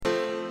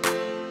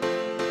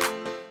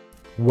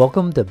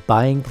Welcome to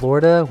Buying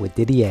Florida with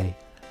Didier.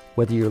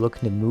 Whether you're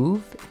looking to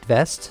move,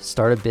 invest,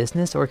 start a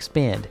business, or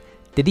expand,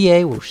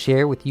 Didier will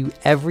share with you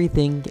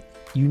everything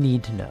you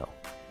need to know.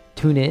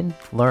 Tune in,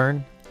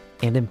 learn,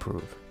 and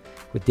improve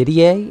with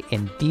Didier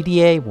and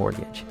DDA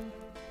Mortgage.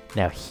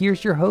 Now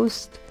here's your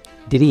host,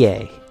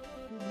 Didier.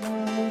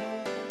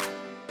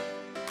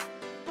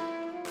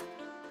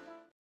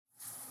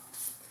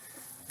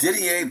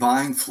 Didier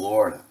Buying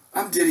Florida.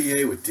 I'm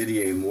Didier with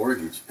Didier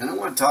Mortgage, and I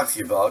want to talk to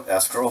you about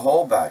escrow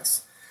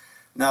holdbacks.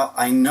 Now,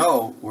 I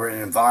know we're in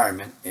an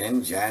environment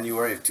in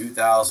January of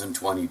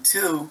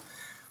 2022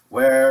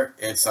 where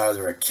it's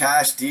either a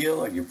cash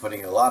deal or you're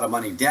putting a lot of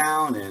money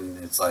down and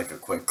it's like a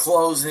quick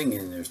closing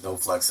and there's no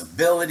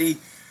flexibility.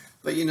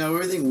 But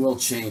everything will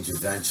change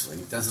eventually.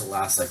 It doesn't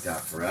last like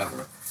that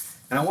forever.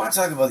 And I want to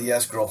talk about the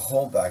escrow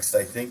holdbacks that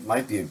I think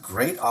might be a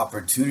great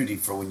opportunity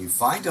for when you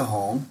find a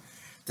home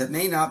that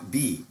may not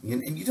be.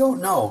 And you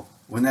don't know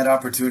when that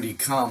opportunity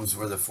comes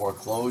where the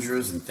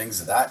foreclosures and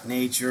things of that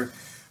nature,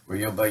 where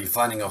you'll be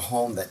finding a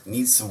home that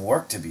needs some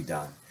work to be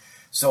done.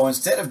 So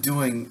instead of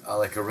doing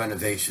like a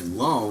renovation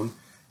loan,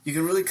 you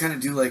can really kind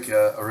of do like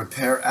a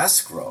repair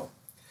escrow.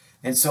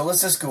 And so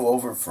let's just go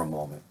over it for a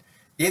moment.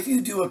 If you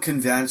do a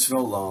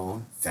conventional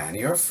loan,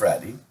 Fannie or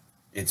Freddie,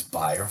 it's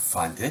buyer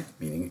funded,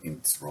 meaning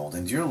it's rolled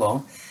into your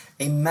loan,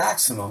 a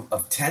maximum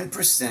of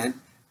 10%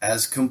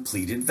 as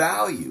completed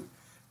value.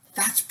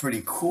 That's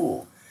pretty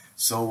cool.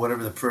 So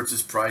whatever the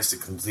purchase price, the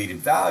completed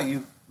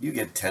value, you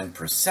get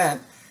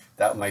 10%.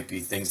 That might be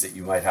things that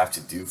you might have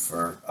to do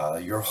for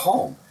your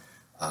home,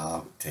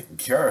 taking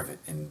care of it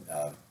and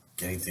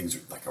getting things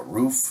like a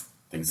roof,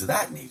 things of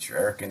that nature,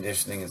 air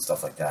conditioning and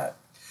stuff like that.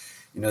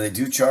 They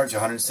do charge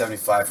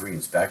 $175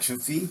 re-inspection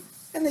fee,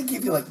 and they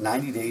give you like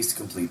 90 days to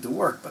complete the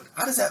work. But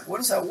what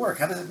does that work?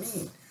 How does it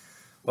mean?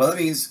 Well, it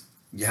means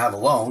you have a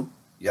loan,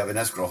 you have an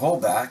escrow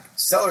holdback,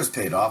 seller's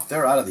paid off,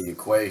 they're out of the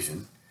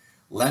equation.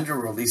 Lender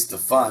released the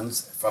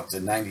funds for up to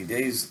 90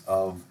 days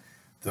of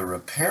the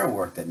repair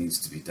work that needs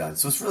to be done.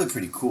 So it's really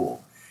pretty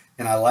cool.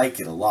 And I like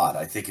it a lot.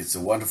 I think it's a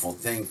wonderful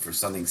thing for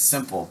something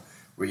simple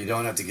where you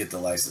don't have to get the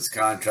licensed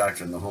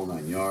contractor and the whole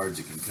 9 yards.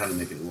 You can kind of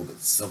make it a little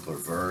bit simpler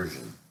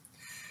version.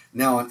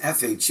 Now on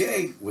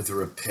FHA with a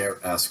repair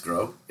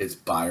escrow, it's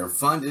buyer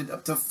funded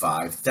up to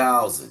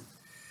 $5,000.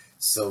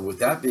 So with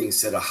that being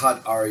said, a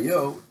hot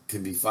REO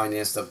can be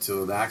financed up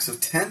to a max of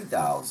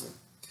 $10,000.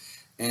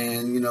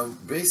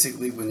 And,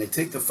 basically when they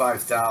take the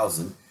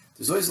 $5,000,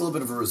 there's always a little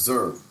bit of a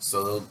reserve.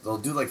 So they'll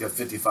do like a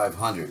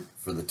 $5,500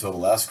 for the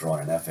total escrow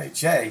on an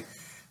FHA.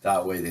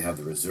 That way they have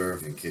the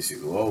reserve in case you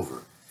go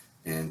over.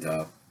 And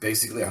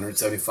basically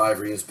 $175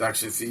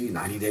 re-inspection fee,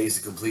 90 days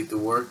to complete the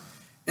work.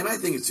 And I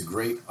think it's a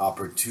great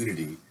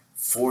opportunity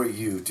for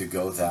you to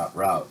go that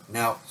route.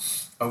 Now,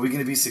 are we going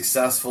to be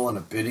successful in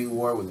a bidding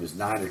war when there's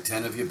 9 or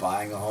 10 of you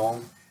buying a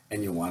home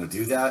and you want to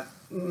do that?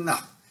 No,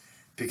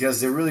 because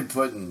they're really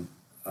putting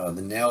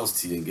the nails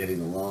to you and getting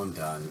the loan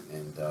done,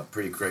 and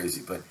pretty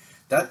crazy. But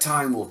that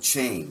time will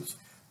change.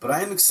 But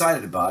I am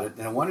excited about it,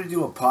 and I want to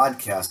do a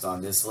podcast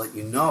on this to let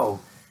you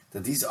know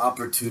that these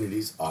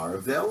opportunities are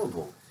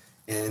available.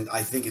 And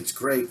I think it's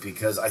great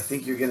because I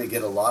think you're going to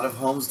get a lot of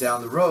homes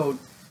down the road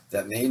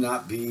that may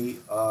not be,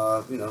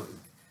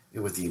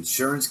 with the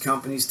insurance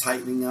companies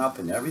tightening up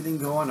and everything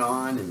going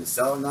on and the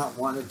seller not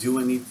wanting to do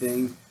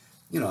anything.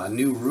 A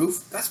new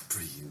roof, that's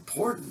pretty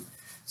important.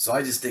 So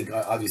I just think,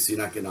 obviously,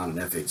 you're not getting on an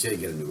FHA,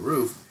 get a new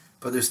roof,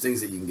 but there's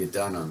things that you can get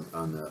done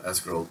on the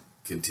escrow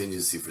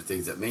contingency for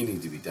things that may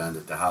need to be done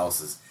that the house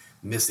is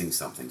missing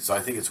something. So I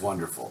think it's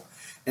wonderful.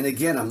 And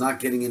again, I'm not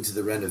getting into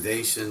the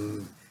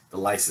renovation, the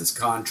licensed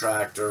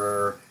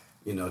contractor,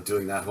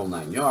 doing that whole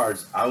 9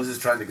 yards. I was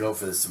just trying to go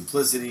for the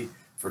simplicity,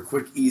 for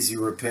quick, easy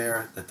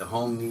repair that the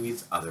home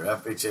needs, either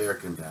FHA or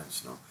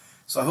conventional.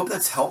 So I hope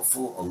that's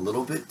helpful a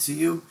little bit to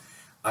you.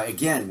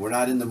 Again, we're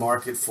not in the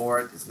market for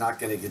it. It's not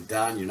going to get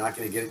done. You're not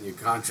going to get it in your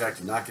contract.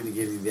 You're not going to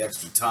get any of the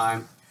extra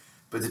time.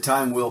 But the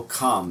time will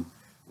come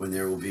when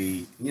there will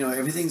be,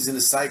 everything's in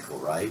a cycle,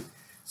 right?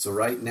 So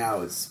right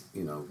now it's,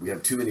 we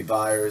have too many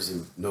buyers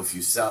and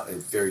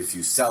very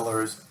few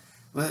sellers.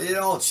 But it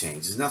all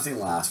changes. Nothing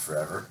lasts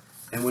forever.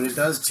 And when it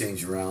does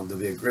change around,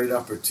 there'll be a great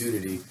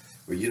opportunity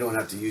where you don't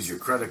have to use your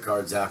credit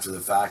cards after the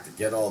fact to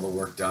get all the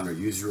work done or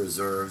use your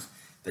reserves,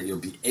 that you'll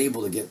be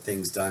able to get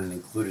things done and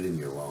include it in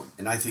your loan.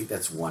 And I think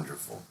that's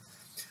wonderful.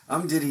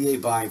 I'm Didier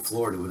Buying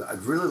Florida. What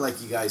I'd really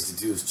like you guys to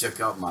do is check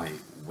out my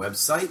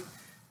website,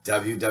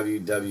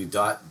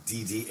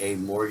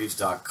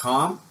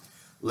 www.ddamortgage.com.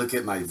 Look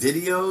at my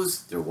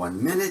videos. They're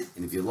 1 minute.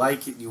 And if you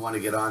like it and you want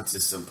to get onto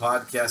some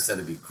podcasts,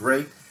 that'd be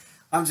great.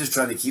 I'm just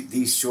trying to keep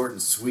these short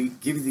and sweet,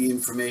 give you the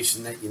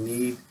information that you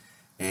need.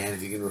 And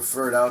if you can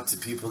refer it out to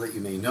people that you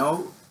may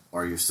know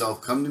or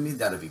yourself come to me,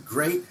 that'd be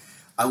great.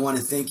 I want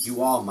to thank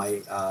you all.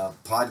 My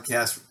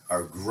podcasts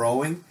are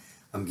growing.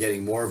 I'm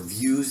getting more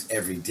views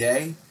every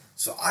day.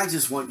 So I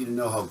just want you to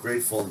know how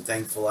grateful and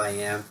thankful I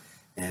am.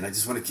 And I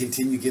just want to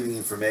continue giving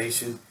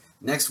information.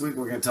 Next week,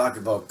 we're going to talk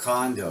about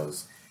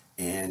condos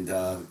and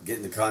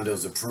getting the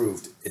condos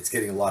approved. It's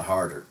getting a lot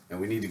harder, and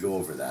we need to go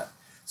over that.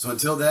 So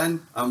until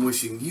then, I'm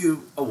wishing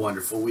you a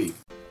wonderful week.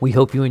 We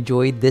hope you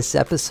enjoyed this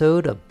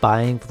episode of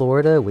Buying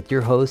Florida with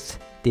your host,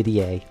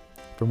 Didier.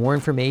 For more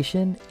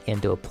information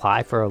and to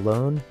apply for a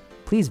loan,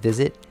 please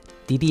visit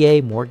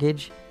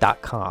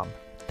ddamortgage.com.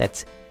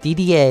 That's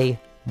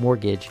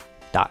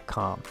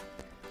ddamortgage.com.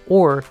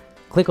 Or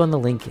click on the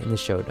link in the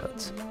show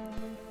notes.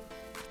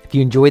 If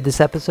you enjoyed this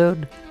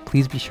episode,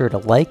 please be sure to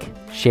like,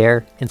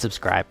 share, and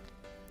subscribe.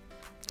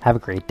 Have a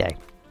great day.